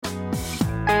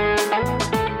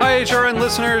HRN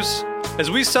listeners.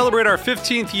 As we celebrate our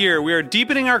 15th year, we are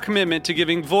deepening our commitment to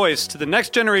giving voice to the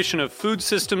next generation of food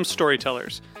systems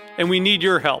storytellers, and we need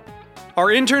your help. Our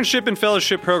internship and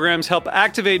fellowship programs help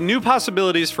activate new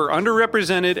possibilities for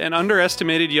underrepresented and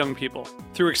underestimated young people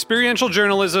through experiential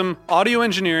journalism, audio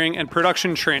engineering, and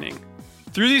production training.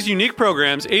 Through these unique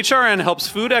programs, HRN helps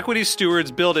food equity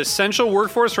stewards build essential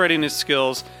workforce readiness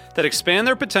skills that expand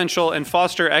their potential and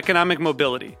foster economic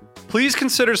mobility. Please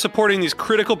consider supporting these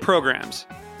critical programs.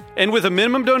 And with a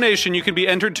minimum donation, you can be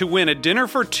entered to win a dinner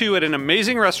for two at an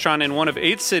amazing restaurant in one of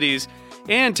 8 cities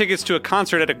and tickets to a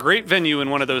concert at a great venue in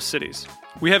one of those cities.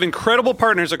 We have incredible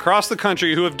partners across the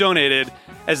country who have donated,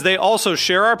 as they also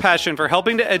share our passion for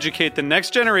helping to educate the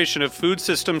next generation of food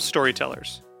systems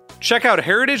storytellers. Check out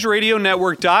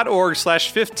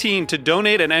heritageradionetwork.org/15 to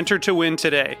donate and enter to win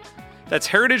today. That's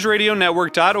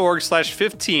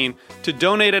heritageradionetwork.org/15 to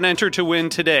donate and enter to win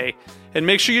today. And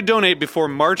make sure you donate before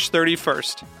March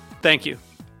 31st. Thank you.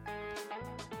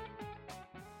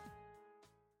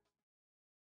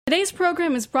 Today's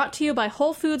program is brought to you by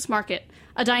Whole Foods Market,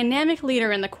 a dynamic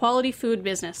leader in the quality food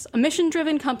business, a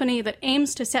mission-driven company that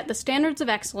aims to set the standards of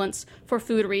excellence for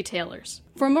food retailers.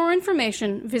 For more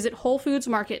information, visit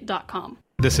WholeFoodsMarket.com.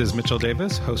 This is Mitchell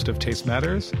Davis, host of Taste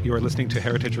Matters. You are listening to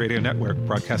Heritage Radio Network,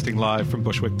 broadcasting live from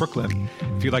Bushwick, Brooklyn.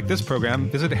 If you like this program,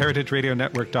 visit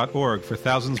heritageradionetwork.org for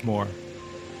thousands more.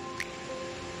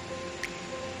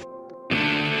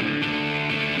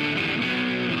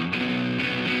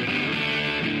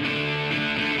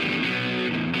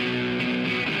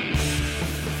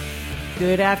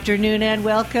 Good afternoon and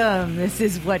welcome. This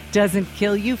is What Doesn't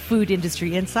Kill You, Food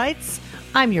Industry Insights.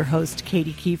 I'm your host,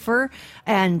 Katie Kiefer,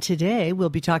 and today we'll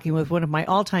be talking with one of my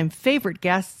all-time favorite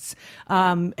guests,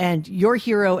 and your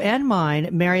hero and mine,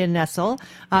 Marion Nestle.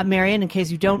 Marion, in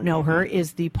case you don't know her,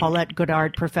 is the Paulette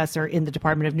Goddard Professor in the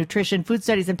Department of Nutrition, Food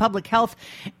Studies, and Public Health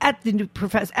at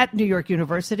New York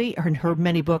University. Her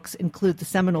many books include the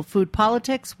seminal Food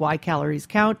Politics, Why Calories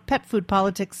Count, Pet Food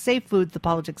Politics, Safe Food, The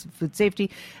Politics of Food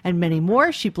Safety, and many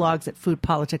more. She blogs at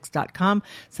foodpolitics.com,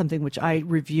 something which I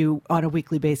review on a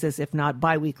weekly basis, if not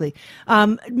bi-weekly.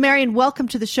 Marion, welcome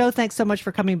to the show. Thanks so much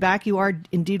for coming back. You are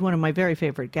indeed one of my very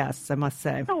favorite guests, I must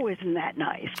say. Oh, isn't that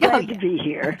nice? Glad to be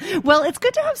here. Well, it's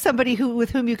good to have somebody with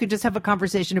whom you can just have a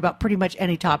conversation about pretty much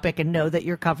any topic and know that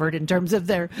you're covered in terms of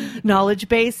their knowledge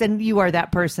base, and you are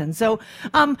that person. So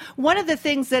one of the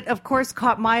things that, of course,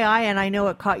 caught my eye, and I know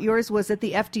it caught yours, was that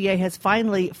the FDA has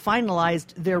finally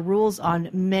finalized their rules on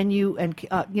menu and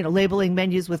labeling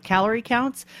menus with calorie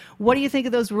counts. What do you think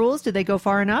of those rules? Did they go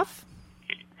far enough?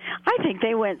 I think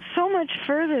they went so much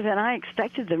further than I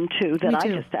expected them to that I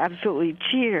just absolutely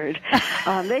cheered.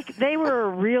 They were a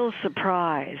real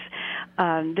surprise.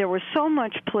 There was so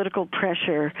much political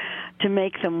pressure to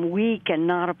make them weak and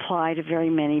not apply to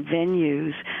very many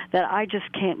venues that I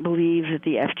just can't believe that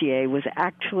the FDA was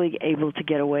actually able to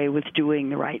get away with doing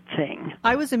the right thing.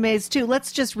 I was amazed, too.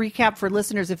 Let's just recap for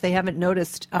listeners if they haven't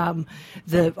noticed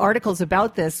the articles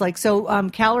about this.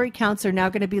 Calorie counts are now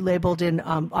going to be labeled in,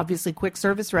 obviously, quick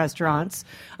service restaurants,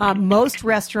 most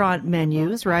restaurant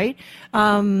menus, right?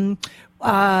 Movie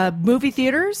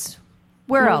theaters?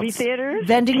 Where else? Movie theaters,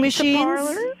 vending machines,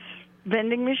 parlors,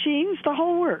 vending machines, the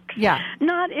whole works. Yeah.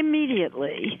 Not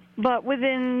immediately, but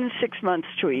within 6 months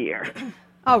to a year.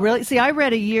 Oh, really? See, I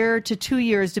read a year to 2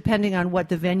 years, depending on what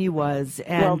the venue was.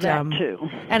 And, well, that too.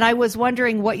 And I was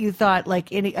wondering what you thought.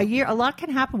 Like in a year, a lot can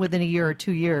happen within a year or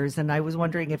 2 years. And I was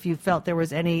wondering if you felt there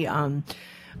was any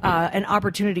an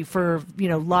opportunity for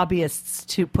lobbyists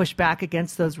to push back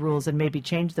against those rules and maybe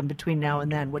change them between now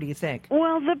and then. What do you think?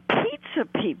 Well, the pizza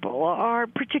people are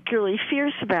particularly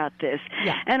fierce about this.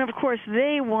 Yeah. And, of course,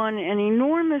 they won an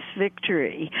enormous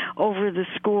victory over the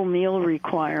school meal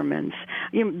requirements.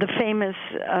 The famous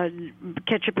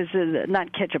ketchup is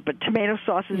not ketchup, but tomato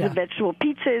sauce is a vegetable.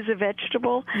 Pizza is a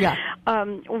vegetable. Yeah.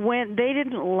 When they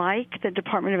didn't like the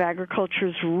Department of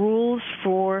Agriculture's rules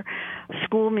for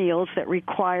school meals that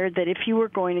required that if you were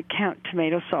going to count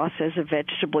tomato sauce as a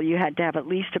vegetable, you had to have at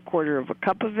least a quarter of a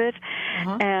cup of it.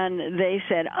 Uh-huh. And they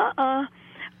said,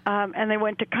 and they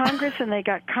went to Congress, and they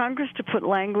got Congress to put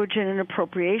language in an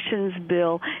appropriations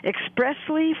bill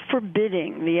expressly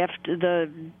forbidding the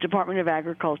Department of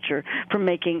Agriculture from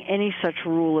making any such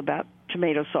rule about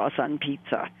tomato sauce on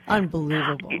pizza.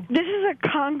 Unbelievable. This is a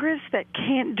Congress that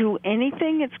can't do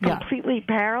anything. It's completely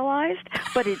paralyzed,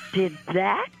 but it did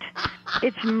that.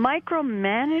 It's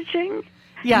micromanaging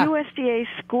USDA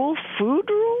school food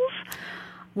rules.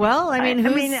 Well,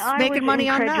 who's making money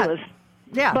on that?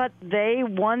 Yeah. But they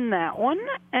won that one,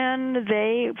 and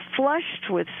they flushed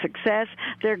with success.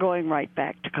 They're going right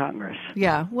back to Congress.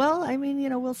 Yeah. Well, I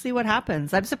mean, we'll see what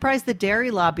happens. I'm surprised the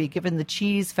dairy lobby, given the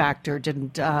cheese factor,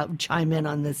 didn't chime in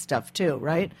on this stuff too,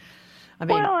 right? I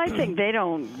mean, well, I think they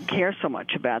don't care so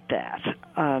much about that.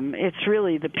 It's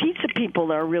really the pizza people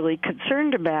that are really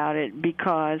concerned about it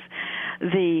because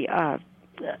they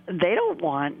don't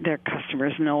want their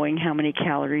customers knowing how many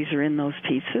calories are in those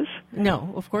pizzas.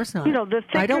 No, of course not. The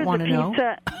thicker I don't want to know.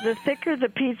 The thicker the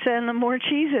pizza and the more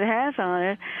cheese it has on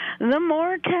it, the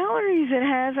more calories it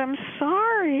has. I'm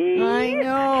sorry. I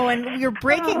know, and you're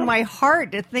breaking my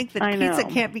heart to think that I pizza know.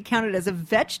 can't be counted as a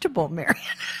vegetable, Marion.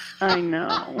 I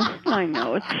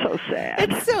know. It's so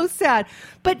sad. It's so sad.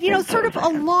 But, It's sort so of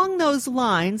sad. along those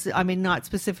lines, I mean, not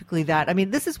specifically that. I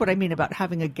mean, this is what I mean about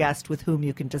having a guest with whom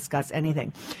you can discuss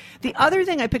anything. The other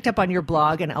thing I picked up on your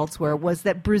blog and elsewhere was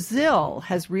that Brazil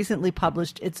has recently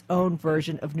published its own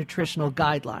version of nutritional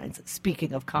guidelines,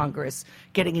 speaking of Congress,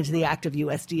 getting into the act of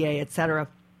USDA, et cetera.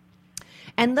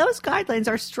 And those guidelines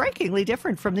are strikingly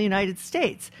different from the United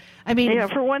States. I mean, Yeah,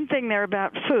 for one thing, they're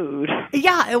about food.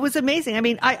 yeah, it was amazing. I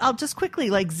mean, I'll just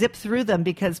quickly zip through them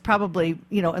because probably,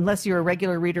 unless you're a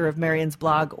regular reader of Marion's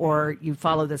blog or you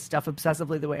follow this stuff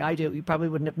obsessively the way I do, you probably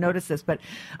wouldn't have noticed this. But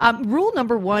rule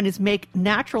number 1 is make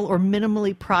natural or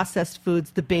minimally processed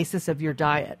foods the basis of your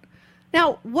diet.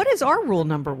 Now, what is our rule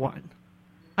number 1?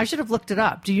 I should have looked it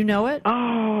up. Do you know it?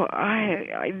 Oh,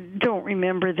 I don't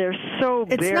remember. They're so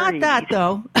It's buried. not that,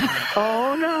 though.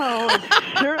 Oh, no,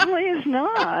 it certainly is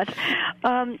not.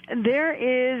 There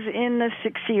is in the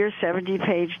 60 or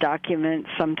 70-page document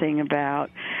something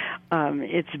about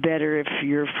it's better if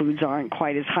your foods aren't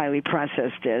quite as highly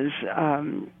processed as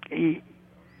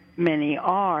many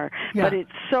are, Yeah. but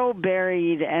it's so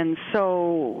buried and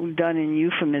so done in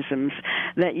euphemisms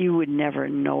that you would never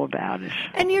know about it.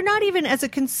 And you're not even, as a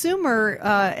consumer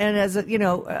and as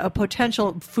a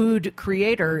potential food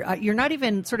creator, you're not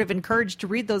even sort of encouraged to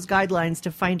read those guidelines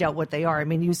to find out what they are. I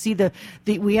mean, you see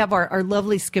we have our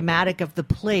lovely schematic of the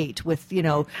plate with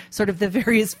sort of the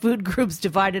various food groups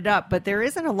divided up, but there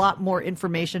isn't a lot more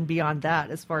information beyond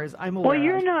that, as far as I'm aware. Well,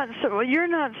 you're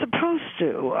not supposed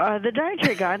to. The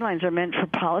dietary guidelines are meant for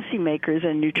policymakers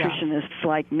and nutritionists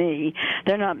like me.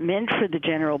 They're not meant for the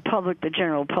general public. The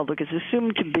general public is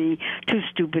assumed to be too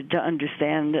stupid to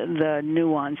understand the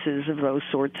nuances of those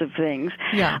sorts of things.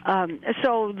 Yeah.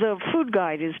 So the food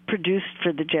guide is produced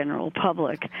for the general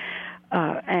public,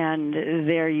 and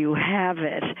there you have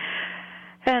it.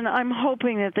 And I'm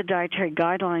hoping that the Dietary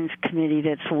Guidelines Committee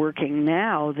that's working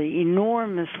now, the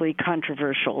enormously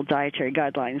controversial Dietary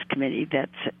Guidelines Committee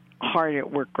that's hard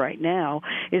at work right now,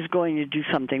 is going to do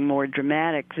something more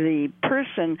dramatic. The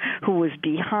person who was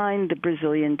behind the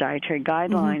Brazilian dietary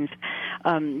guidelines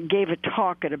gave a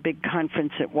talk at a big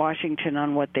conference at Washington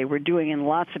on what they were doing, and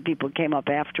lots of people came up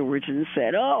afterwards and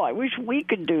said, "Oh, I wish we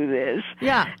could do this."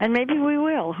 Yeah. And maybe we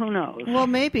will. Who knows? Well,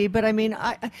 maybe, but I mean,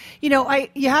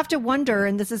 you have to wonder,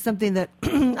 and this is something that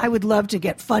I would love to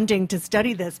get funding to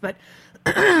study this, but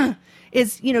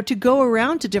is, to go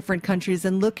around to different countries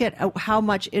and look at how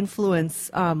much influence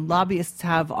lobbyists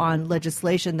have on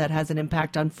legislation that has an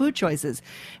impact on food choices.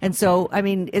 And so, I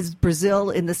mean, is Brazil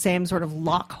in the same sort of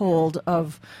lockhold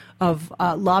of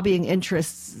lobbying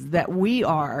interests that we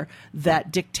are that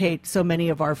dictate so many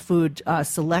of our food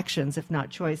selections, if not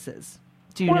choices?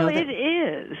 Do you know that? Well, it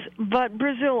is, but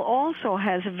Brazil also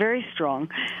has a very strong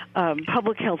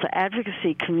public health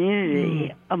advocacy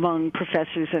community among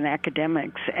professors and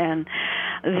academics, and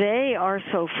they are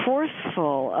so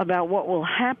forceful about what will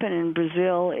happen in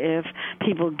Brazil if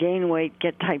people gain weight,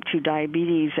 get type 2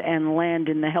 diabetes, and land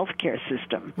in the healthcare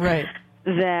system. Right.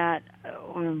 That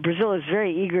Brazil is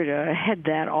very eager to head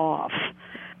that off.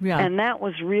 Yeah. And that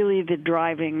was really the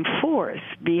driving force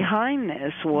behind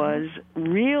this, was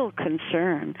real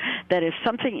concern that if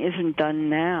something isn't done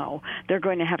now, they're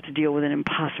going to have to deal with an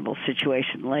impossible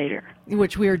situation later.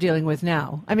 Which we are dealing with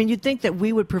now. I mean, you'd think that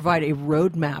we would provide a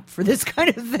roadmap for this kind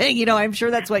of thing. I'm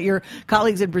sure that's what your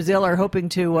colleagues in Brazil are hoping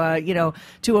to,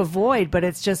 to avoid. But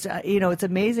it's just, it's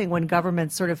amazing when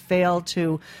governments sort of fail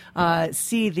to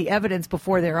see the evidence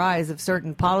before their eyes of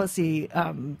certain policy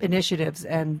initiatives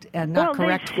and not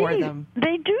correct for them.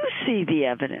 They do see the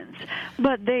evidence,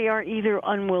 but they are either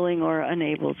unwilling or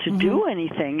unable to do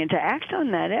anything and to act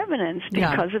on that evidence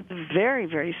because of the very,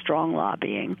 very strong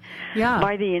lobbying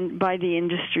by the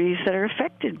industries that are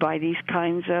affected by these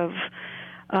kinds of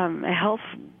health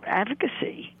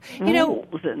advocacy rules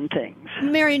and things.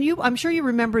 Marion, I'm sure you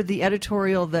remember the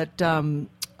editorial that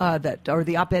or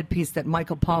the op-ed piece that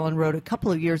Michael Pollan wrote a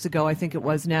couple of years ago, I think it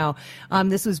was now.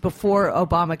 This was before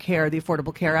Obamacare, the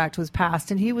Affordable Care Act, was passed,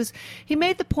 and he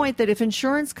made the point that if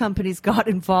insurance companies got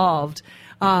involved,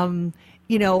 on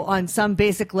some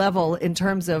basic level in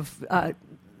terms of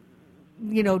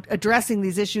addressing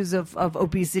these issues of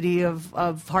obesity,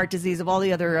 of heart disease, of all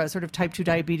the other sort of type 2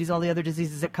 diabetes, all the other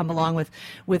diseases that come along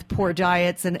with poor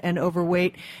diets and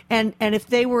overweight. And if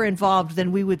they were involved,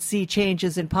 then we would see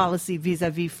changes in policy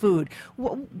vis-a-vis food.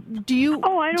 Do you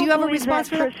have a response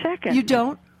for a second. You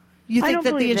don't? You think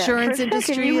that the insurance that.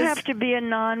 industry you have to be a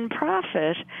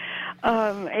non-profit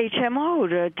HMO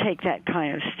to take that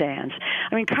kind of stance.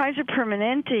 I mean, Kaiser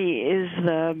Permanente is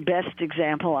the best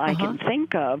example I can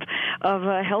think of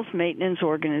a health maintenance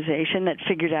organization that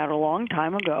figured out a long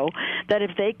time ago that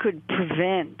if they could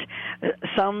prevent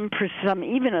some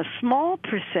even a small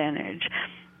percentage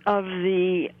of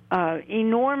the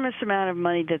enormous amount of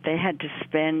money that they had to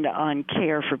spend on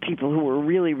care for people who were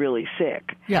really, really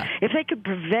sick. Yeah. If they could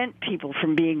prevent people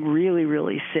from being really,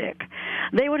 really sick,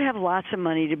 they would have lots of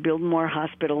money to build more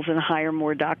hospitals and hire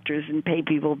more doctors and pay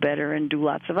people better and do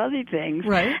lots of other things.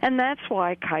 Right. And that's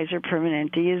why Kaiser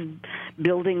Permanente is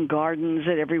building gardens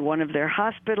at every one of their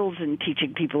hospitals and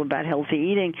teaching people about healthy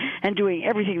eating and doing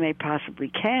everything they possibly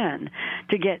can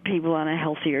to get people on a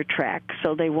healthier track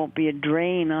so they won't be a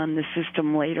drain on the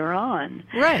system later on.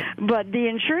 Right. But the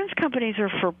insurance companies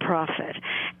are for profit.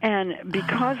 And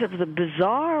because of the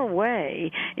bizarre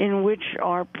way in which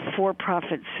our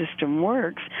for-profit system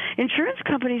works, insurance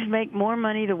companies make more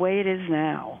money the way it is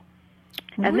now.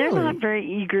 And Really? they're not very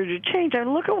eager to change. I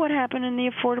mean, look at what happened in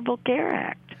the Affordable Care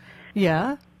Act.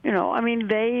 Yeah.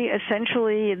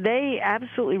 They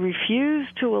absolutely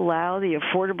refused to allow the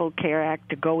Affordable Care Act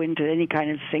to go into any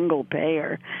kind of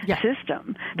single-payer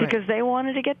system because they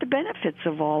wanted to get the benefits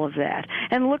of all of that.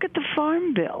 And look at the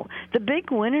Farm Bill. The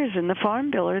big winners in the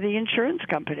Farm Bill are the insurance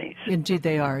companies. Indeed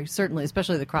they are, certainly,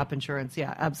 especially the crop insurance.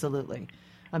 Yeah, absolutely.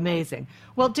 Amazing.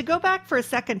 Well, to go back for a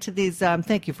second to these,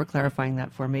 thank you for clarifying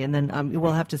that for me, and then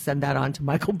we'll have to send that on to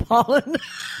Michael Pollan.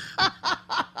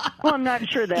 Well, I'm not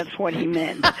sure that's what he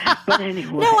meant, but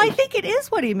anyway. No, I think it is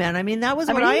what he meant. I mean, that was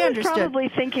what I understood. He was probably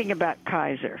thinking about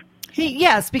Kaiser.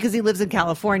 Yes, because he lives in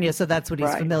California, so that's what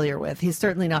he's familiar with. He's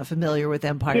certainly not familiar with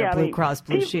Empire, Blue Cross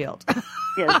Blue Shield.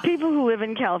 Yes, people who live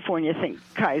in California think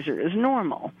Kaiser is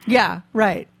normal. Yeah,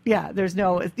 right. Yeah, there's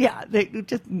no. Yeah,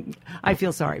 I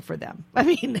feel sorry for them. I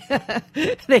mean,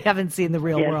 they haven't seen the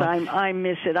real world. Yes, I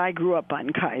miss it. I grew up on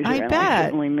Kaiser. I bet. I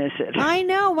certainly miss it. I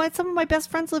know. Some of my best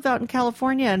friends live out in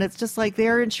California, and it's just like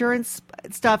their insurance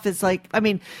stuff is like. I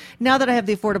mean, now that I have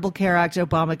the Affordable Care Act,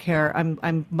 Obamacare,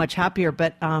 I'm much happier.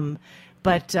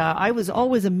 But I was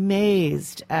always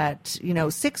amazed at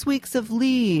 6 weeks of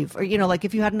leave, or like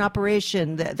if you had an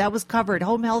operation that was covered,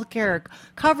 home health care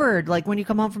covered, like when you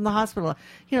come home from the hospital.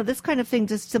 This kind of thing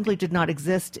just simply did not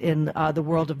exist in the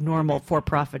world of normal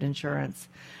for-profit insurance.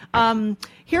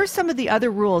 Here's some of the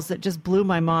other rules that just blew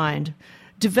my mind.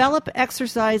 Develop,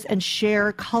 exercise, and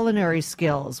share culinary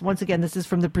skills. Once again, this is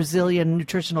from the Brazilian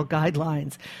nutritional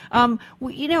guidelines.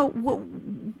 We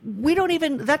don't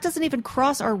even, that doesn't even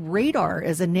cross our radar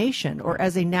as a nation or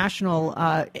as a national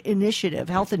initiative,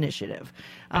 health initiative.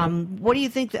 What do you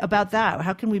think about that?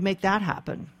 How can we make that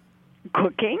happen?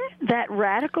 Cooking, that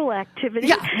radical activity.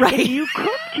 Yeah, right. If you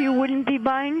cooked, you wouldn't be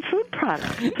buying food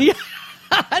products. Yeah.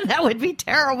 That would be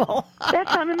terrible.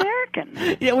 That's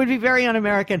un-American. It would be very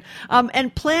un-American.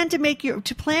 And plan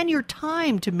your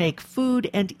time to make food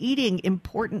and eating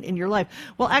important in your life.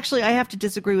 Well, actually, I have to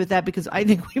disagree with that because I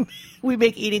think we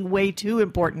make eating way too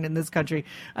important in this country.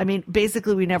 I mean,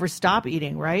 basically, we never stop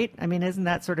eating, right? I mean, isn't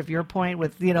that sort of your point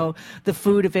with the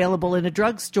food available in a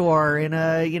drugstore, in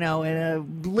a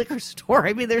liquor store?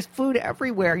 I mean, there's food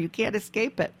everywhere. You can't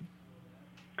escape it.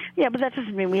 Yeah, but that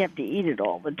doesn't mean we have to eat it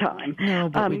all the time. No,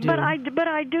 but we do. But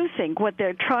I do think what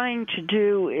they're trying to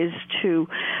do is to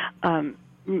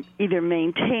either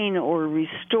maintain or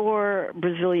restore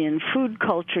Brazilian food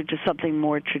culture to something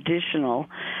more traditional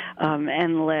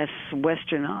and less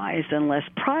westernized and less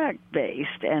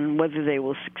product-based. And whether they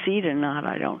will succeed or not,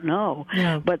 I don't know.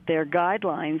 Yeah. But their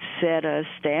guidelines set a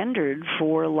standard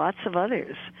for lots of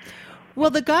others. Well,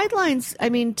 the guidelines, I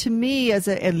mean, to me as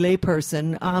a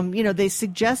layperson, they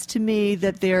suggest to me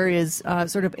that there is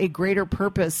sort of a greater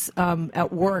purpose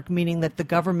at work, meaning that the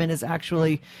government is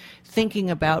actually thinking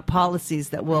about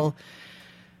policies that will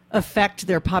affect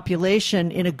their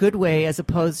population in a good way as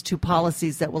opposed to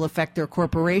policies that will affect their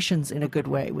corporations in a good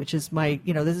way, which is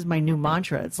this is my new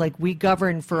mantra. It's like we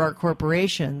govern for our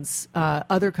corporations,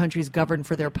 other countries govern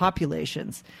for their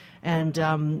populations.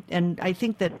 And I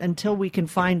think that until we can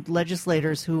find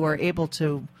legislators who are able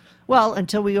to, well,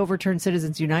 until we overturn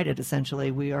Citizens United,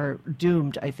 essentially, we are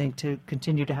doomed, I think, to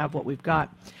continue to have what we've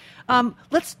got.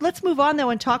 Let's move on, though,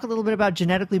 and talk a little bit about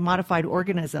genetically modified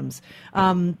organisms,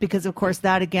 because, of course,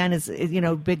 that, again, is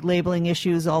big labeling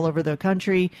issues all over the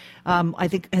country. I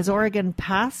think, has Oregon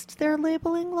passed their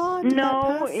labeling law?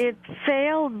 No, it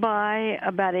failed by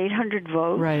about 800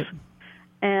 votes. Right.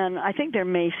 And I think there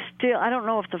may still, I don't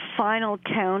know if the final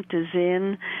count is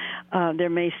in, there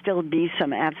may still be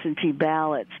some absentee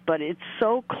ballots, but it's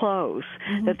so close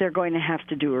that they're going to have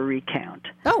to do a recount.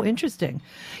 Oh, interesting.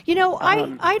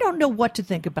 I don't know what to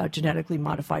think about genetically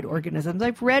modified organisms.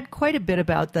 I've read quite a bit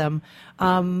about them.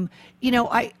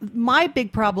 My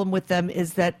big problem with them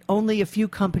is that only a few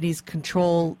companies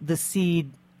control the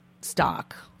seed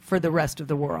stock for the rest of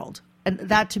the world. And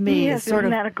that to me is sort isn't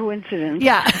that a coincidence?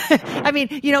 Yeah. I mean,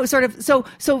 sort of, so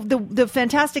the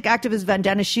fantastic activist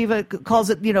Vandana Shiva calls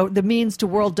it, the means to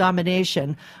world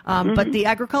domination. But the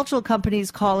agricultural companies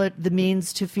call it the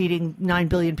means to feeding 9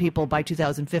 billion people by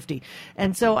 2050.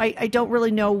 And so I don't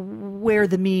really know where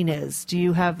the mean is. Do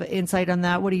you have insight on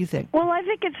that? What do you think? Well, I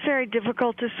think it's very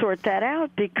difficult to sort that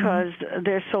out because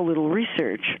there's so little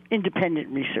research, independent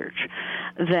research,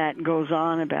 that goes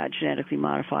on about genetically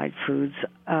modified foods.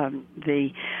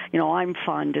 I'm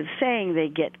fond of saying they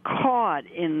get caught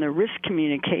in the risk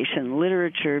communication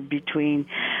literature between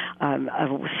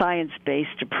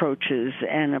science-based approaches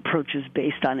and approaches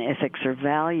based on ethics or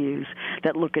values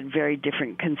that look at very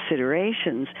different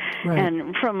considerations. Right.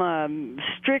 And from a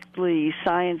strictly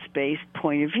science-based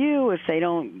point of view, if they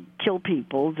don't kill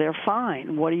people, they're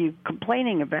fine. What are you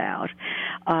complaining about?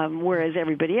 Whereas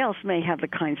everybody else may have the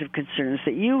kinds of concerns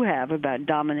that you have about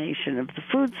domination of the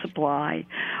food supply,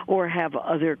 or have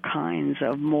other kinds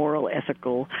of moral,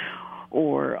 ethical,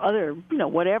 or other,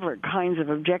 whatever kinds of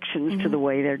objections to the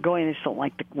way they're going. They just don't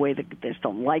like the way they just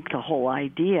don't like the whole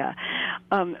idea.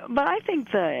 But I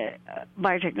think the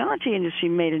biotechnology industry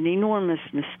made an enormous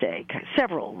mistake,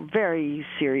 several very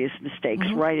serious mistakes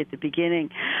right at the beginning.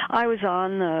 I was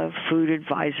on the Food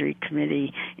Advisory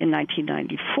Committee in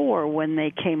 1994 when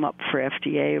they came up for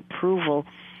FDA approval.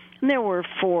 And there were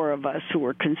 4 of us who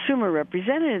were consumer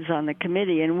representatives on the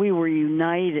committee, and we were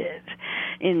united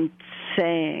in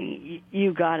saying,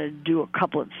 you got to do a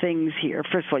couple of things here.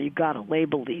 First of all, you got to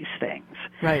label these things,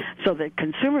 right, so that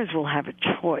consumers will have a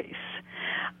choice.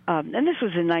 And this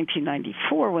was in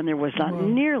 1994 when there was not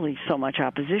nearly so much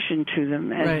opposition to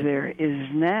them as there is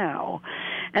now.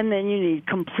 And then you need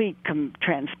complete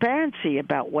transparency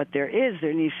about what there is.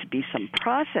 There needs to be some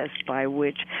process by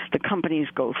which the companies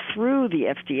go through the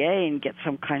FDA and get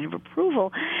some kind of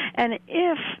approval. And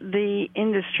if the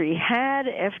industry had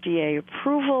FDA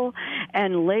approval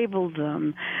and labeled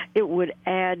them, it would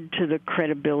add to the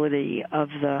credibility of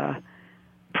the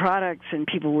products, and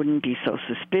people wouldn't be so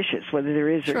suspicious whether there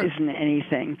is or isn't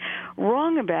anything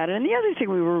wrong about it. And the other thing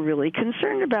we were really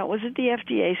concerned about was that the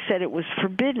FDA said it was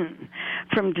forbidden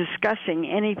from discussing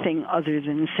anything other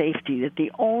than safety, that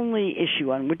the only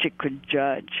issue on which it could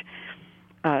judge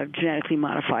genetically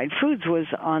modified foods was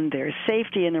on their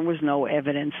safety, and there was no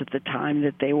evidence at the time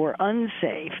that they were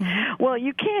unsafe. Well,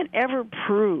 you can't ever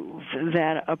prove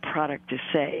that a product is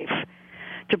safe.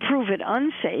 To prove it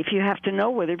unsafe, you have to know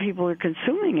whether people are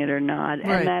consuming it or not,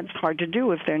 and that's hard to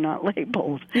do if they're not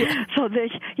labeled. So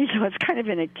it's kind of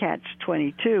in a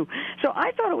catch-22. So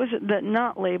I thought it was that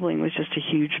not labeling was just a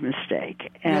huge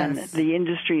mistake, and the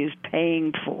industry is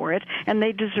paying for it, and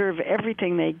they deserve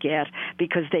everything they get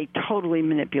because they totally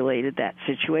manipulated that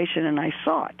situation, and I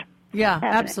saw it. Yeah,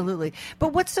 absolutely.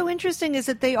 But what's so interesting is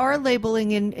that they are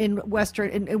labeling in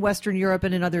Western Europe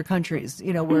and in other countries.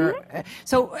 Where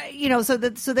so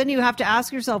then you have to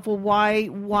ask yourself, well,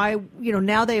 why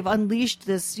now they've unleashed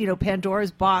this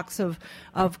Pandora's box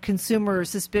of consumer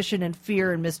suspicion and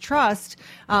fear and mistrust.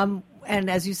 And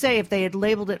as you say, if they had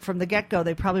labeled it from the get-go,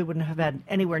 they probably wouldn't have had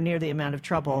anywhere near the amount of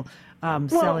trouble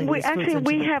selling these foods.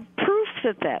 We have proof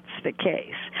that that's the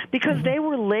case because they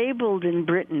were labeled in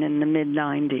Britain in the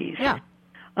mid-'90s. Yeah.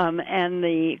 And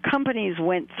the companies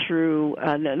went through,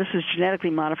 this is genetically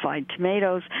modified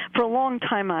tomatoes. For a long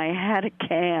time, I had a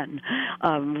can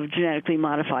of genetically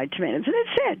modified tomatoes. And it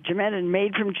said,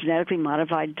 made from genetically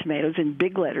modified tomatoes in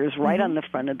big letters right on the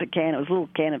front of the can. It was a little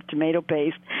can of tomato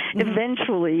paste.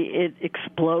 Eventually, it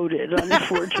exploded,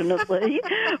 unfortunately.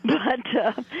 But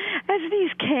as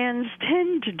these cans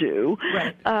tend to do.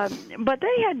 But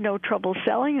they had no trouble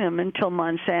selling them until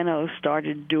Monsanto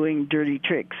started doing dirty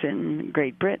tricks in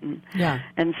Great Britain. Yeah.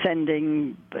 And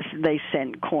they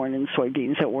sent corn and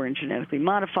soybeans that weren't genetically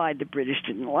modified. The British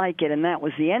didn't like it, and that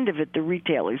was the end of it. The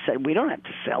retailers said, we don't have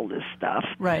to sell this stuff.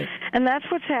 Right. And that's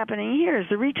what's happening here, is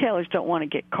the retailers don't want to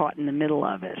get caught in the middle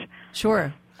of it.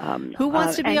 Sure. Who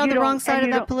wants to be on the wrong side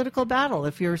of that political battle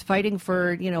if you're fighting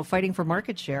for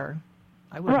market share?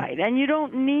 Right, and you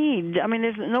don't need,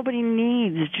 nobody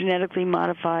needs genetically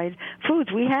modified foods.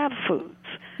 We have foods.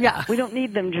 Yeah. We don't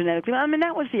need them genetically.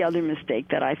 That was the other mistake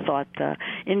that I thought the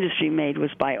industry made,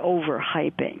 was by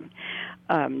overhyping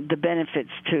the benefits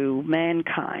to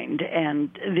mankind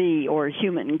or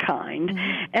humankind.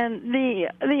 Mm-hmm. And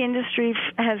the industry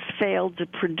has failed to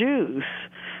produce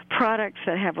products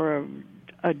that have a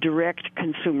direct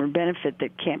consumer benefit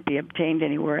that can't be obtained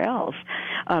anywhere else.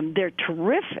 They're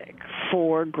terrific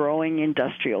for growing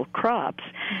industrial crops,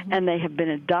 and they have been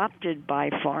adopted by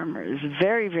farmers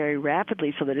very, very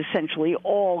rapidly, so that essentially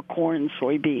all corn,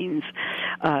 soybeans,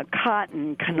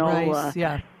 cotton, canola, rice,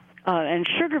 yeah. And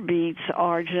sugar beets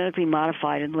are genetically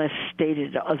modified unless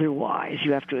stated otherwise.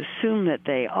 You have to assume that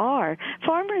they are.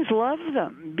 Farmers love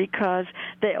them because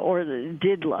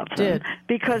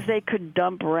because they could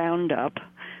dump Roundup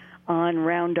on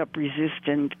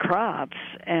Roundup-resistant crops,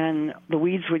 and the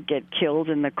weeds would get killed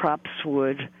and the crops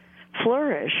would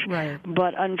flourish. Right.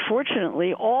 But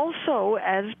unfortunately, also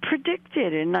as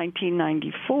predicted in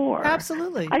 1994.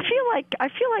 Absolutely. I feel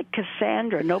like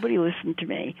Cassandra. Nobody listened to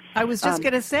me. I was just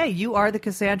going to say, you are the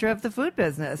Cassandra of the food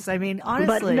business. Honestly.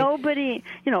 But nobody,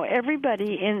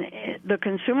 everybody in the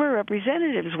consumer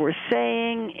representatives were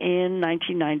saying in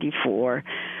 1994,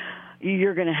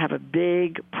 you're going to have a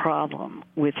big problem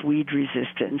with weed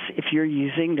resistance if you're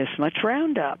using this much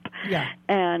Roundup. Yeah.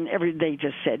 And they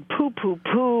just said, poo, poo,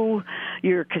 poo,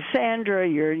 you're Cassandra,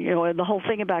 the whole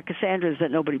thing about Cassandra is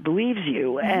that nobody believes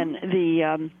you.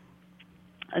 Mm-hmm.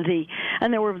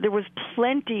 And there was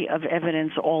plenty of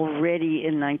evidence already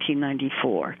in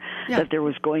 1994 that there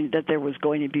was going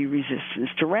to be resistance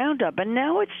to Roundup, and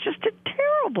now it's just a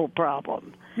terrible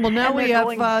problem. Well, now we have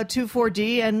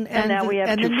 2,4-D and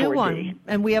the new one,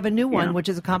 and we have a new one, which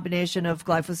is a combination of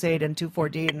glyphosate and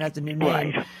 2,4-D, and has a new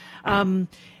name. Right.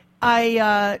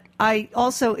 I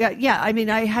also,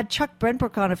 I had Chuck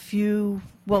Brenbrook on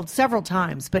several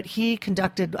times, but he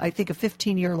conducted, I think, a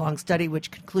 15-year-long study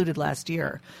which concluded last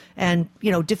year, and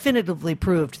definitively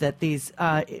proved that these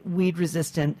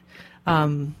weed-resistant,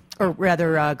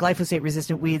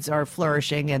 glyphosate-resistant weeds are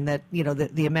flourishing, and that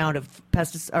the amount of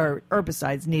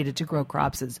herbicides needed to grow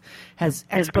crops has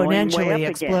exponentially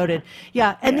exploded.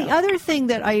 Yeah, and the other thing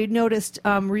that I noticed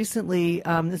recently,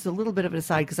 this is a little bit of an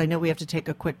aside because I know we have to take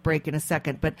a quick break in a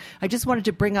second, but I just wanted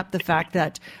to bring up the fact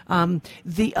that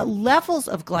the levels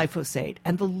of glyphosate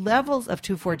and the levels of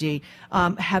 2,4-D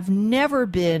have never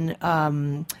been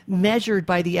measured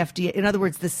by the FDA. In other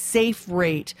words, the safe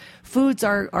rate. Foods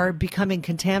are becoming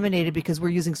contaminated because we're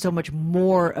using so much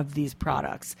more of these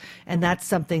products, and that's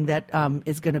something that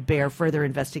is going to bear further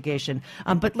investigation.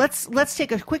 But let's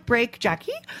take a quick break,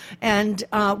 Jackie, and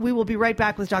we will be right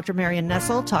back with Dr. Marion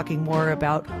Nestle talking more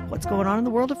about what's going on in the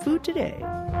world of food today.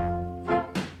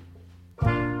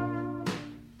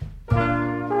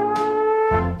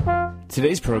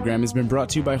 Today's program has been brought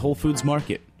to you by Whole Foods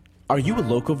Market. Are you a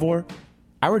locavore?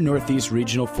 Our Northeast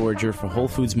regional forager for Whole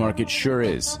Foods Market sure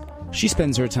is. She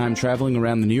spends her time traveling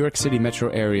around the New York City metro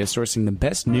area sourcing the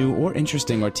best new or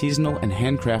interesting artisanal and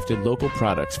handcrafted local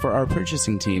products for our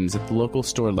purchasing teams at the local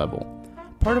store level.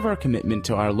 Part of our commitment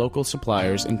to our local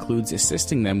suppliers includes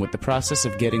assisting them with the process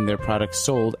of getting their products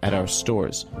sold at our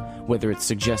stores. Whether it's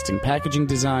suggesting packaging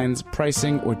designs,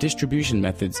 pricing, or distribution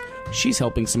methods, she's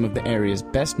helping some of the area's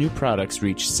best new products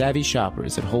reach savvy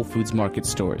shoppers at Whole Foods Market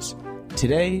stores.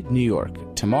 Today, New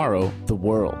York. Tomorrow, the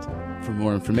world. For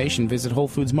more information, visit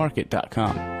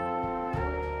WholeFoodsMarket.com.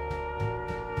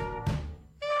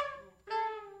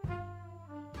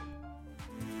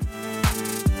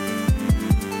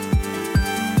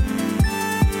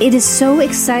 It is so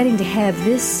exciting to have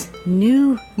this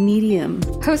new medium.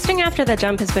 Hosting After the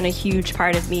Jump has been a huge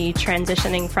part of me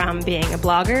transitioning from being a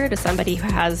blogger to somebody who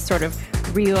has sort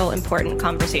of real important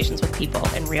conversations with people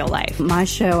in real life. My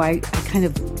show, I kind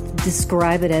of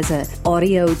describe it as an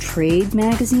audio trade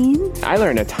magazine. I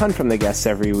learn a ton from the guests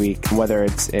every week, whether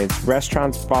it's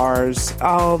restaurants, bars.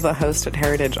 All the hosts at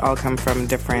Heritage all come from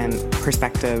different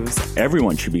perspectives.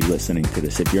 Everyone should be listening to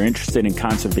this. If you're interested in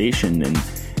conservation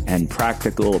and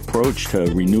practical approach to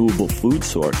renewable food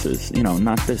sources,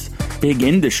 not this big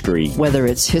industry. Whether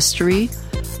it's history,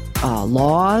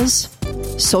 laws,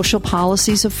 social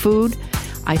policies of food,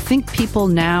 I think people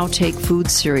now take food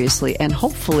seriously, and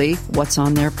hopefully what's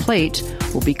on their plate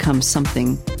will become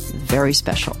something very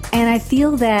special. And I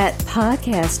feel that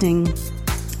podcasting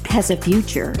has a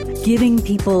future, giving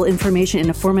people information in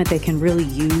a format they can really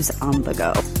use on the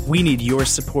go. We need your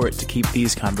support to keep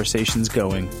these conversations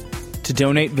going. To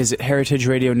donate, visit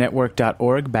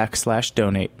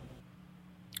heritageradionetwork.org/donate.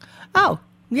 Oh,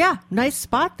 yeah, nice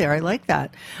spot there. I like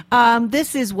that.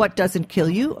 This is What Doesn't Kill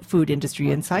You, Food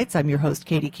Industry Insights. I'm your host,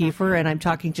 Katie Kiefer, and I'm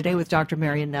talking today with Dr.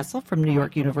 Marion Nestle from New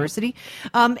York University.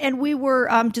 And we were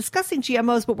discussing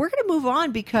GMOs, but we're going to move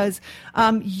on because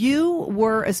you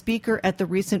were a speaker at the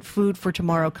recent Food for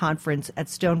Tomorrow conference at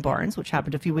Stone Barns, which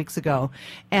happened a few weeks ago.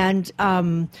 And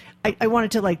I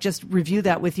wanted to just review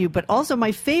that with you, but also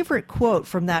my favorite quote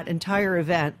from that entire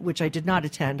event, which I did not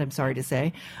attend, I'm sorry to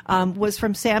say, was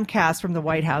from Sam Cass from the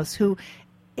White House, who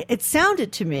it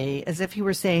sounded to me as if he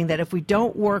were saying that if we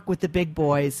don't work with the big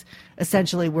boys,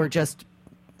 essentially we're just,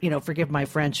 forgive my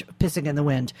French, pissing in the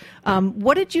wind.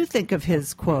 What did you think of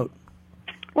his quote?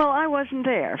 Well, I wasn't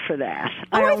there for that.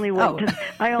 I only went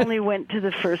to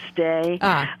the first day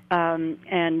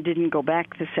and didn't go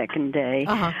back the second day.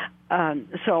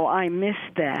 So I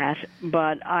missed that,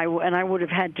 but I would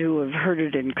have had to have heard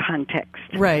it in context.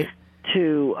 Right.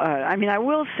 I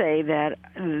will say that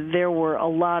there were a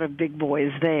lot of big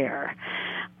boys there,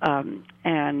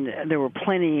 and there were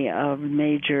plenty of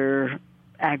major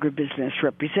agribusiness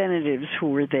representatives who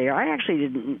were there. I actually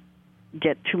didn't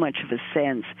get too much of a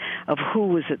sense of who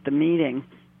was at the meeting,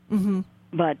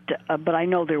 but I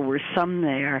know there were some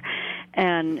there.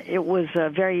 And it was a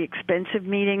very expensive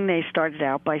meeting. They started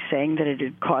out by saying that it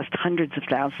had cost hundreds of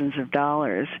thousands of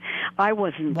dollars. I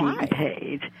wasn't being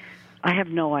paid. I have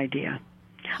no idea.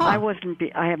 I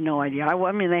have no idea.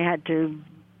 They had to.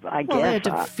 I guess they had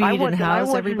to feed and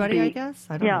house everybody. I guess.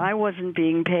 I don't know. I wasn't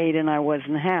being paid and I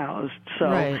wasn't housed. So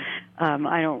right.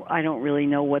 I don't really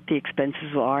know what the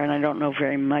expenses are, and I don't know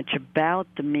very much about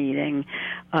the meeting.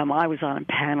 I was on a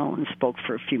panel and spoke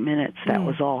for a few minutes. That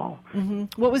was all.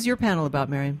 Mm-hmm. What was your panel about,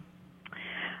 Marion?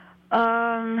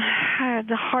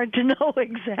 Hard to know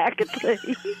exactly.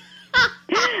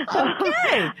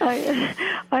 Okay.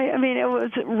 It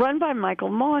was run by Michael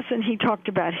Moss, and he talked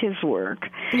about his work.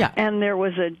 Yeah. And there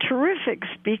was a terrific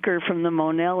speaker from the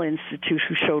Monell Institute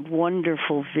who showed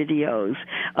wonderful videos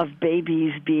of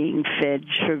babies being fed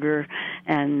sugar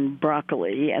and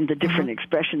broccoli and the different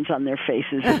expressions on their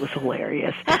faces. It was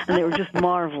hilarious. And they were just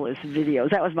marvelous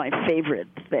videos. That was my favorite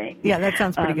thing. Yeah, that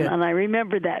sounds pretty good. And I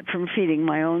remember that from feeding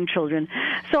my own children.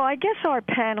 So I guess our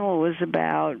panel was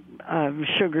about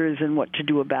sugars and what to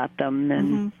do about them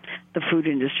and the food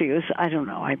industry. It was, I don't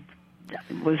know, I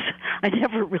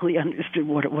never really understood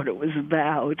what it was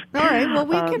about. All right, well,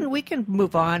 we can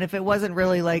move on if it wasn't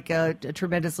really like a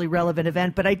tremendously relevant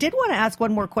event. But I did want to ask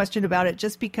one more question about it,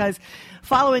 just because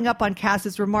following up on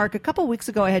Cass's remark, a couple weeks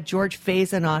ago I had George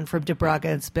Faison on from DeBraga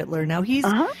and Spittler. Now he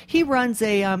runs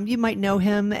a you might know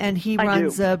him, and he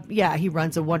runs a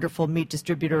wonderful meat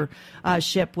distributor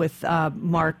ship with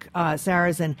Mark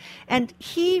Sarazin, and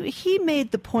he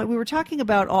made the point. We were talking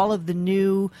about all of the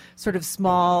new sort of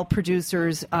small producers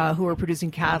who are producing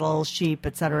cattle, sheep,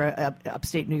 et cetera,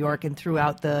 upstate New York and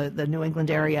throughout the New England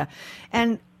area.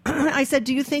 And I said,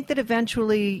 do you think that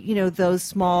eventually, those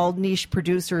small niche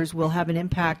producers will have an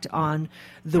impact on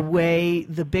the way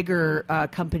the bigger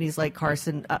companies like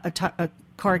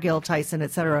Cargill, Tyson,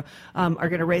 et cetera, are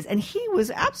going to raise? And he was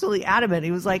absolutely adamant.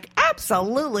 He was like,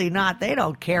 absolutely not. They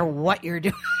don't care what you're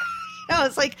doing.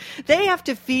 It's like they have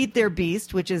to feed their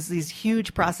beast, which is these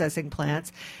huge processing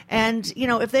plants. And,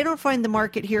 if they don't find the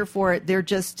market here for it, they're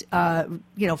just,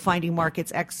 finding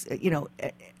markets,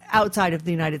 outside of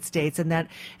the United States. And that,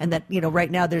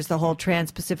 right now there's the whole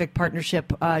Trans-Pacific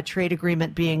Partnership trade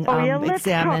agreement being examined. Let's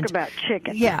talk about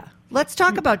chicken. Yeah, let's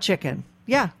talk about chicken.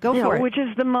 Yeah, go for it. Which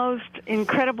is the most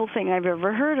incredible thing I've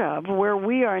ever heard of, where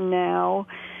we are now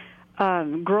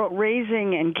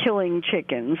raising and killing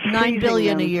chickens. 9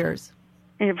 billion a year.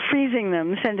 Freezing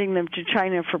them, sending them to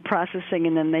China for processing,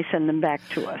 and then they send them back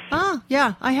to us.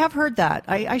 Yeah, I have heard that.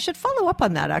 I should follow up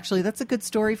on that, actually. That's a good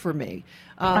story for me.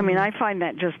 I find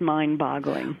that just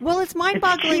mind-boggling. Well, it's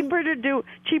mind-boggling. It's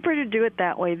cheaper to do it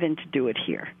that way than to do it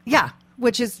here. Yeah,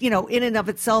 which is, in and of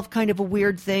itself kind of a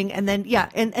weird thing. And then,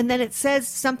 and then it says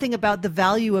something about the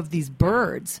value of these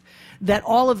birds, that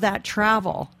all of that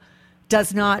travel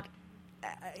does not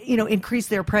increase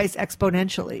their price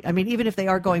exponentially. I mean, even if they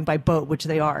are going by boat, which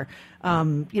they are,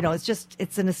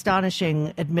 it's an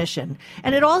astonishing admission.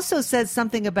 And it also says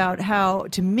something about how,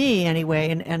 to me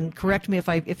anyway, and correct me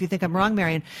if you think I'm wrong,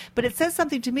 Marion, but it says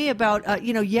something to me about,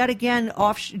 yet again,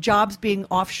 jobs being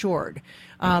offshored.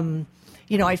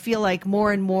 I feel like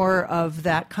more and more of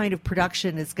that kind of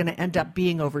production is going to end up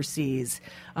being overseas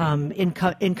in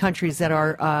countries that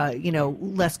are,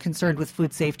 less concerned with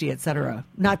food safety, et cetera.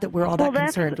 Not that we're all that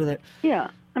concerned with it. Yeah.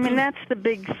 I mean, that's the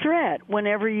big threat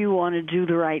whenever you want to do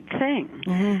the right thing.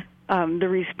 Mm-hmm. The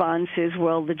response is,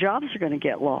 well, the jobs are going to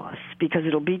get lost because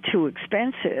it'll be too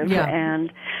expensive,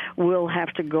 and we'll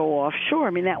have to go offshore.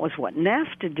 I mean, that was what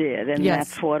NAFTA did, and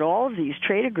that's what all of these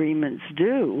trade agreements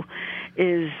do,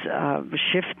 is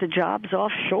shift the jobs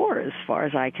offshore, as far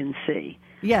as I can see.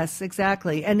 Yes,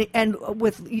 exactly, and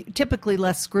with typically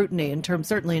less scrutiny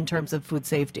certainly in terms of food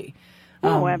safety.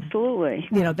 Oh, absolutely.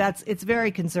 It's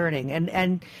very concerning.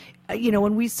 And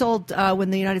when we sold,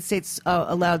 when the United States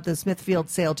allowed the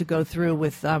Smithfield sale to go through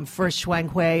with first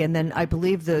Shuanghui, and then I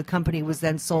believe the company was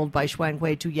then sold by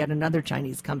Shuanghui to yet another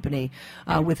Chinese company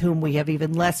with whom we have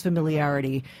even less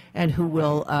familiarity and who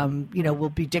will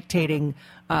be dictating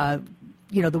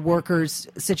the workers'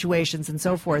 situations and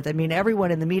so forth. I mean,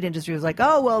 everyone in the meat industry was like,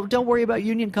 oh, well, don't worry about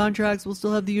union contracts. We'll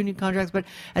still have the union contracts. But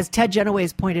as Ted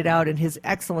Genoways pointed out in his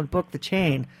excellent book, The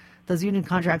Chain, those union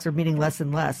contracts are meaning less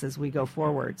and less as we go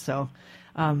forward. So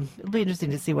it'll be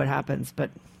interesting to see what happens. But,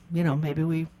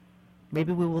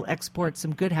 maybe we will export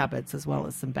some good habits as well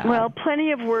as some bad. Well,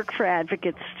 plenty of work for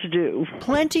advocates to do.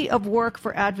 Plenty of work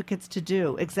for advocates to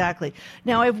do, exactly.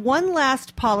 Now, I have one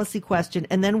last policy question,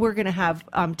 and then we're going to have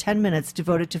 10 minutes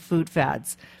devoted to food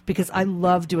fads, because I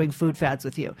love doing food fads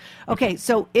with you. Okay,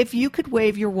 so if you could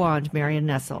wave your wand, Marion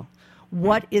Nestle,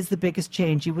 what is the biggest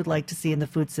change you would like to see in the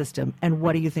food system, and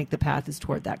what do you think the path is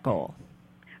toward that goal?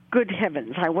 Good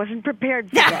heavens, I wasn't prepared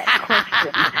for that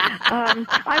question.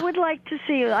 I would like to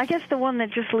see, I guess the one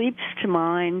that just leaps to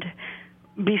mind,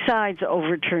 besides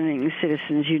overturning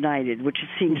Citizens United, which it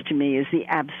seems to me is the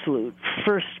absolute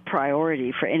first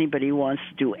priority for anybody who wants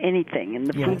to do anything in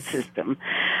the food system,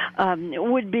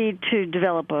 would be to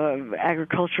develop an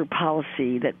agriculture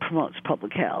policy that promotes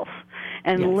public health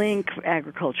and link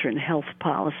agriculture and health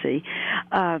policy.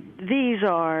 These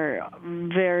are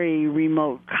very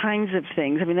remote kinds of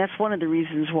things. I mean, that's one of the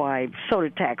reasons why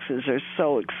soda taxes are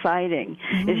so exciting,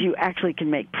 is you actually can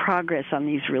make progress on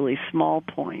these really small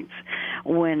points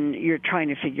when you're trying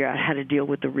to figure out how to deal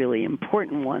with the really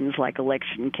important ones like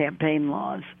election campaign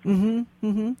laws.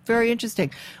 Very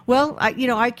interesting. Well,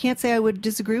 I can't say I would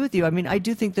disagree with you. I mean, I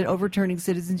do think that overturning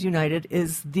Citizens United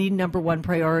is the number one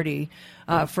priority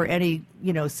for any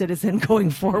citizen going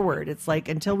forward. It's like,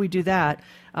 until we do that,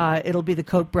 it'll be the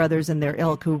Koch brothers and their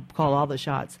ilk who call all the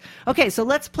shots. Okay, so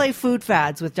let's play food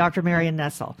fads with Dr. Marion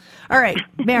Nestle. All right,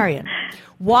 Marion,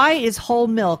 why is whole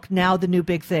milk now the new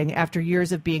big thing after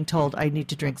years of being told I need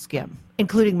to drink skim,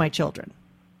 including my children?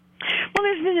 Well,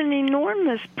 there's been an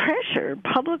enormous pressure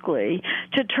publicly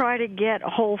to try to get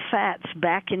whole fats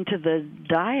back into the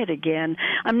diet again.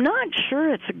 I'm not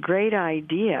sure it's a great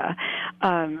idea.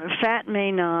 Fat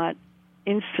may not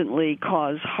instantly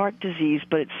cause heart disease,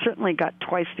 but it's certainly got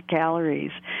twice the calories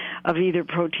of either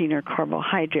protein or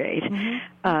carbohydrate.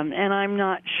 And I'm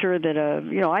not sure that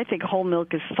I think whole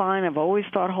milk is fine. I've always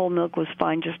thought whole milk was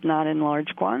fine, just not in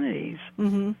large quantities.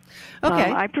 Okay.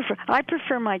 I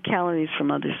prefer my calories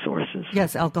from other sources.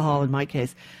 Yes, alcohol in my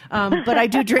case. But I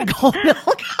do drink whole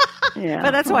milk. But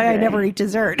that's why I never eat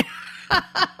dessert.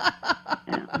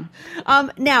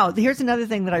 Now, here's another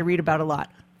thing that I read about a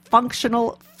lot.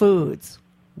 Functional foods.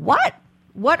 What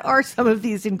are some of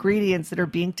these ingredients that are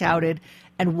being touted,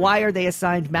 and why are they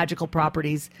assigned magical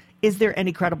properties? Is there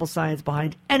any credible science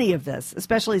behind any of this,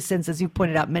 especially since, as you've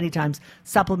pointed out many times,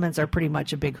 supplements are pretty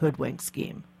much a big hoodwink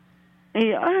scheme?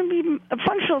 Yeah, I mean,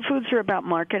 functional foods are about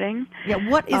marketing. Yeah,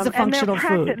 what is a functional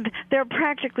food? They're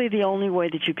practically the only way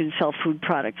that you can sell food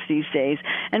products these days.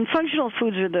 And functional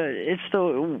foods are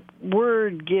the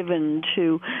word given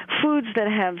to foods that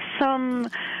have some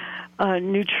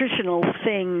nutritional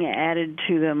thing added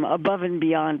to them above and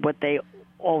beyond what they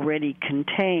already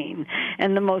contain.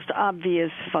 And the most obvious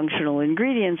functional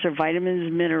ingredients are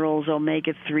vitamins, minerals,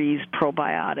 omega-3s,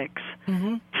 probiotics,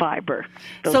 fiber.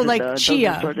 Those chia.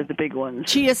 Those are sort of the big ones.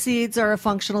 Chia seeds are a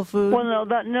functional food? Well,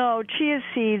 no, chia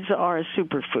seeds are a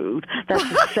superfood. That's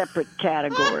a separate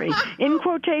category. In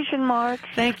quotation marks.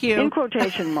 Thank you. In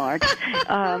quotation marks.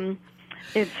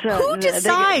 Who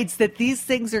decides that these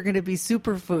things are going to be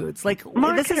superfoods? Like,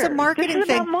 this is a marketing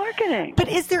thing. About marketing. But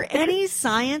is there any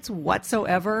science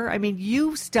whatsoever? I mean,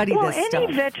 you study this stuff.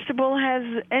 Any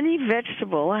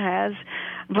vegetable has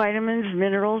vitamins,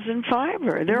 minerals, and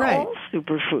fiber. They're all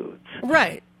superfoods.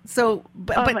 Right. So,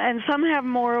 but and some have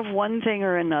more of one thing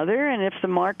or another. And if the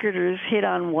marketers hit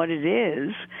on what it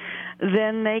is,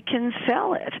 then they can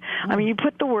sell it. I mean, you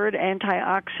put the word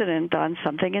antioxidant on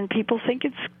something, and people think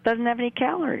it doesn't have any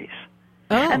calories.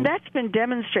 And that's been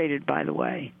demonstrated, by the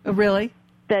way. Oh, really?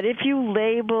 That if you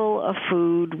label a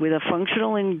food with a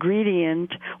functional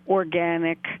ingredient,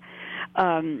 organic,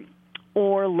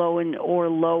 or low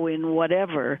in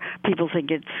whatever, people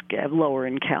think it's lower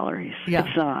in calories. Yeah.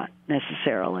 It's not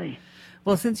necessarily.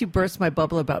 Well, since you burst my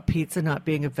bubble about pizza not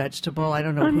being a vegetable, I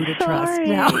don't know who to trust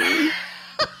now.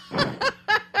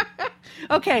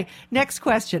 Okay, next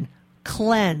question.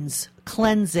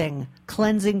 Cleansing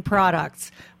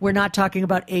products. We're not talking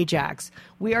about Ajax.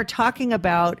 We are talking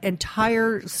about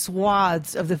entire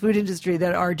swaths of the food industry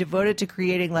that are devoted to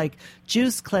creating like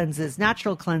juice cleanses,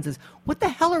 natural cleanses. What the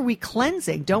hell are we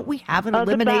cleansing? Don't we have an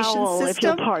elimination the bowel,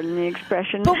 system? If you'll pardon the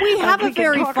expression. But we have a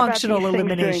very functional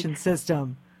elimination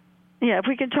system. Yeah, if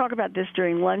we could talk about this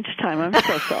during lunchtime, I'm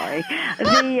so sorry.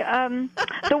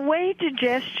 The way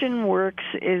digestion works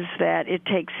is that it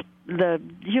takes the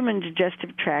human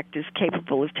digestive tract is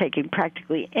capable of taking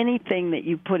practically anything that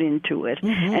you put into it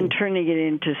and turning it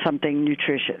into something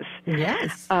nutritious.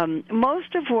 Yes.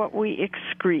 Most of what we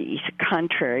excrete,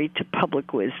 contrary to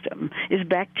public wisdom, is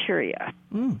bacteria.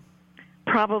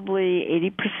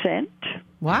 Probably 80%.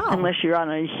 Wow. Unless you're on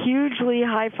a hugely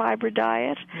high-fiber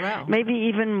diet. Wow. Maybe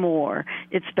even more.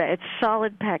 It's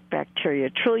solid-packed bacteria,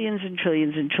 trillions and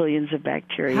trillions and trillions of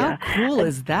bacteria. How cool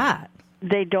is that?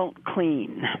 They don't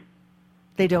clean.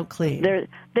 They don't clean. They're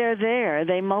there.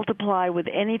 They multiply with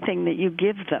anything that you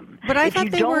give them. But I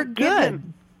thought they were good.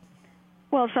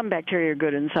 Well, some bacteria are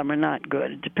good and some are not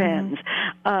good. It depends.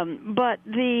 But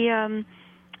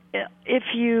if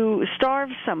you starve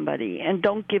somebody and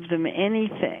don't give them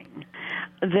anything,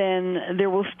 then there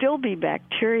will still be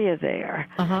bacteria there.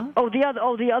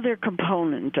 The other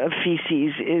component of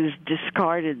feces is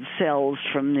discarded cells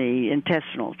from the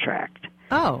intestinal tract.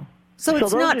 Oh, so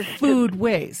it's not food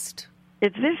waste.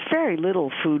 There's very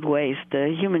little food waste. The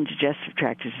human digestive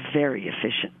tract is very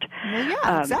efficient. Well,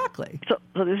 yeah, exactly. So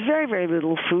there's very, very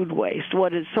little food waste.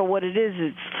 What it is,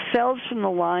 it's cells from the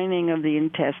lining of the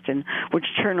intestine which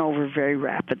turn over very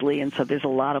rapidly, and so there's a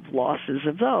lot of losses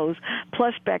of those,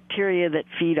 plus bacteria that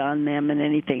feed on them and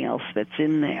anything else that's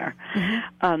in there.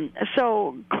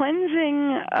 So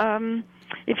cleansing...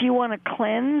 if you want to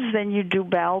cleanse, then you do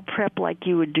bowel prep like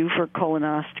you would do for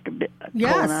colonoscopy.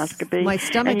 Yes, my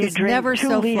stomach is never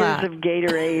so flat. You drink 2 liters of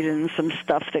Gatorade and some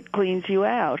stuff that cleans you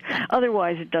out.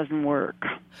 Otherwise, it doesn't work.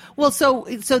 Well, so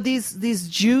these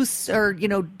juice or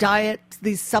diet,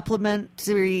 these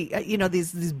supplementary,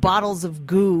 these bottles of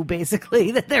goo,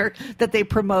 basically that they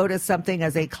promote as something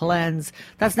as a cleanse.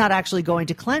 That's not actually going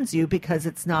to cleanse you because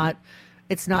it's not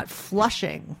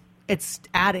flushing. It's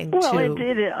adding to...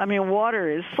 Well, water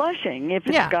is flushing. If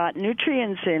it's got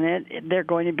nutrients in it, they're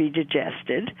going to be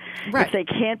digested. Right. If they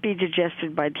can't be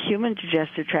digested by the human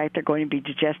digestive tract, they're going to be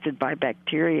digested by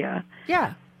bacteria.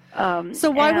 Yeah.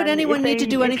 So why would anyone need to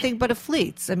do anything but a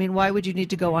fleets? I mean, why would you need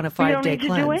to go on a 5-day cleanse? You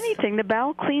don't need to do anything. The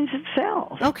bowel cleans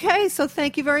itself. Okay, so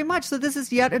thank you very much. So this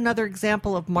is yet another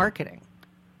example of marketing.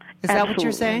 Is that what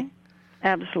you're saying?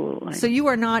 Absolutely. So you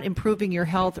are not improving your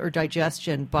health or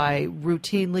digestion by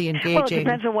routinely engaging. Well, it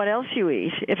depends on what else you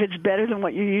eat. If it's better than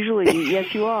what you usually eat,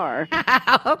 yes, you are.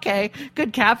 Okay,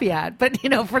 good caveat. But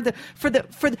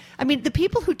the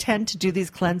people who tend to do these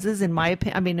cleanses, in my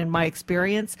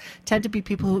experience, tend to be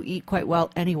people who eat quite well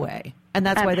anyway. And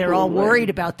that's why they're all worried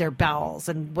about their bowels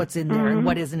and what's in there and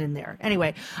what isn't in there.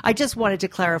 Anyway, I just wanted to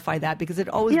clarify that because it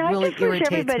always really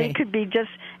irritates me.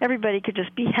 Everybody could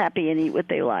just be happy and eat what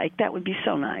they like. That would be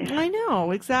so nice. I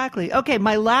know, exactly. Okay,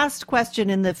 my last question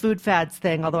in the food fads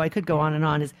thing, although I could go on and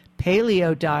on, is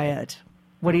paleo diet.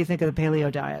 What do you think of the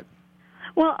paleo diet?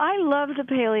 Well, I love the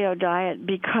paleo diet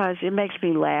because it makes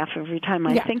me laugh every time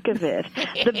I think of it.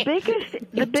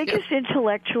 The biggest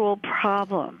intellectual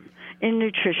problem in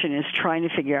nutrition is trying to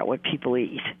figure out what people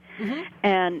eat.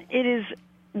 And it is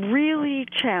really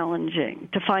challenging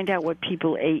to find out what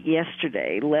people ate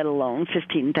yesterday, let alone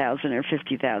 15,000 or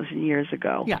 50,000 years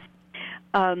ago. Yeah.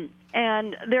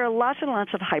 And there are lots and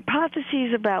lots of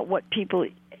hypotheses about what people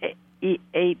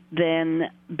ate then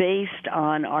based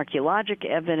on archaeologic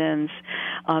evidence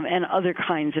and other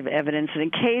kinds of evidence.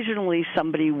 And occasionally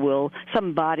somebody will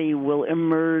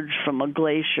emerge from a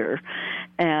glacier,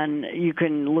 and you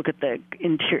can look at the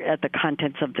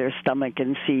contents of their stomach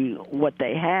and see what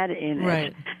they had in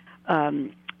it.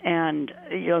 And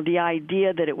the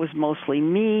idea that it was mostly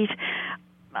meat,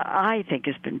 I think,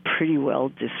 has been pretty well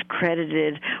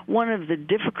discredited. One of the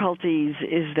difficulties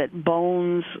is that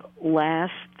bones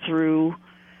last through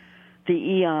the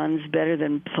eons better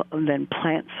than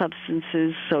plant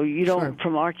substances. So you don't,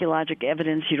 from archaeologic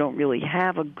evidence, you don't really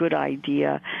have a good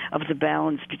idea of the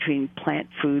balance between plant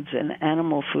foods and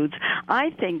animal foods. I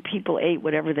think people ate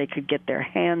whatever they could get their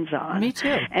hands on. Me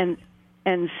too. And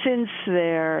since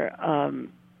their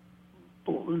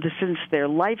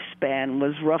lifespan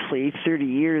was roughly 30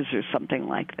 years or something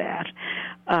like that,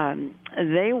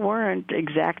 they weren't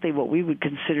exactly what we would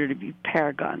consider to be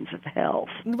paragons of health.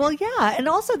 Well, yeah. And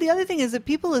also the other thing is that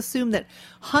people assume that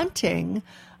hunting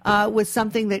was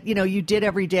something that, you did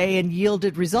every day and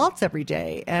yielded results every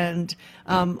day. And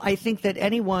I think that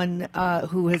anyone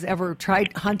who has ever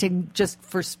tried hunting just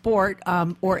for sport,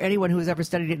 or anyone who has ever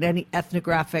studied any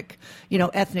ethnographic,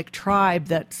 ethnic tribe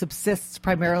that subsists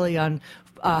primarily on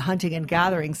hunting and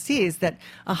gathering, sees that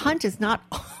a hunt is not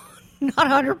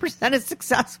 100% as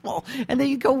successful. And then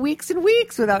you go weeks and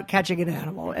weeks without catching an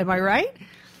animal. Am I right?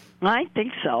 I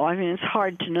think so. I mean, it's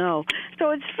hard to know. So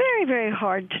it's very, very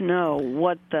hard to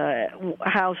know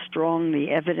how strong the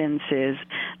evidence is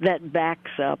that backs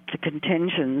up the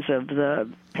contentions of the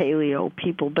paleo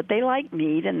people. But they like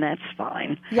meat, and that's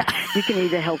fine. Yeah. You can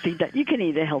eat a healthy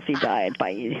diet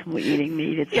by eating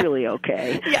meat. It's really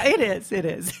okay. Yeah, it is. It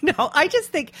is. No, I just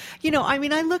think,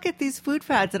 I look at these food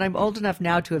fads, and I'm old enough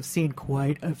now to have seen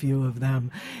quite a few of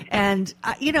them. And,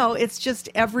 it's just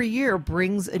every year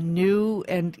brings a new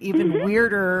and even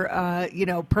weirder,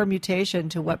 permutation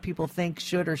to what people think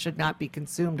should or should not be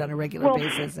consumed on a regular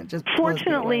basis. It just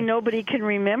fortunately, nobody can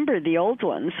remember the old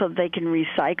ones, so they can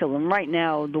recycle them. Right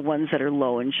now, the ones that are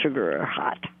low in sugar are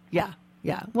hot. Yeah.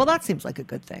 Yeah. Well, that seems like a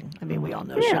good thing. I mean, we all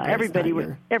know sugar. Yeah,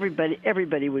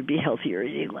 everybody would be healthier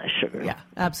eating less sugar. Yeah,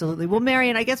 absolutely. Well,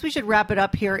 Marion, I guess we should wrap it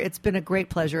up here. It's been a great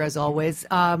pleasure as always.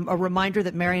 A reminder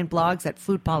that Marion blogs at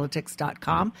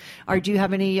foodpolitics.com. Do you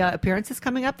have any appearances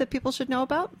coming up that people should know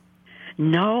about?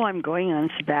 No, I'm going on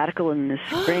sabbatical in the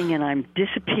spring, and I'm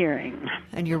disappearing.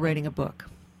 And you're writing a book?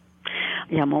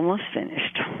 Yeah, I'm almost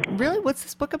finished. Really? What's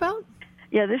this book about?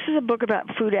 Yeah, this is a book about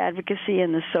food advocacy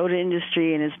and the soda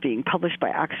industry, and is being published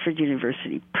by Oxford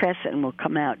University Press and will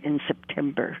come out in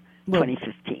September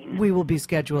 2015. We will be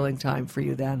scheduling time for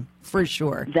you then, for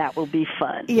sure. That will be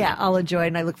fun. Yeah, I'll enjoy it,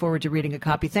 and I look forward to reading a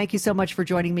copy. Thank you so much for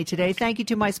joining me today. Thank you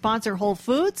to my sponsor, Whole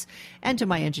Foods, and to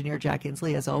my engineer, Jack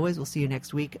Inslee. As always, we'll see you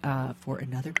next week for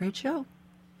another great show.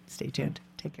 Stay tuned.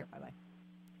 Take care. Bye-bye.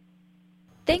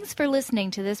 Thanks for listening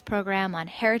to this program on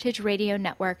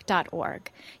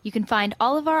heritageradionetwork.org. You can find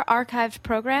all of our archived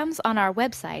programs on our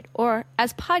website or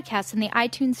as podcasts in the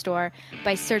iTunes Store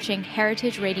by searching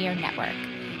Heritage Radio Network.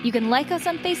 You can like us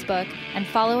on Facebook and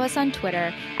follow us on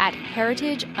Twitter at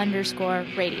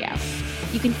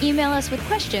heritage_radio. You can email us with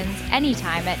questions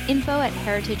anytime at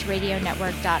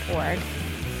info@heritageradionetwork.org.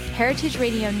 Heritage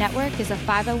Radio Network is a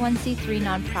 501c3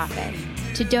 nonprofit.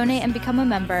 To donate and become a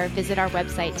member, visit our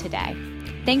website today.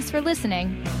 Thanks for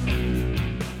listening.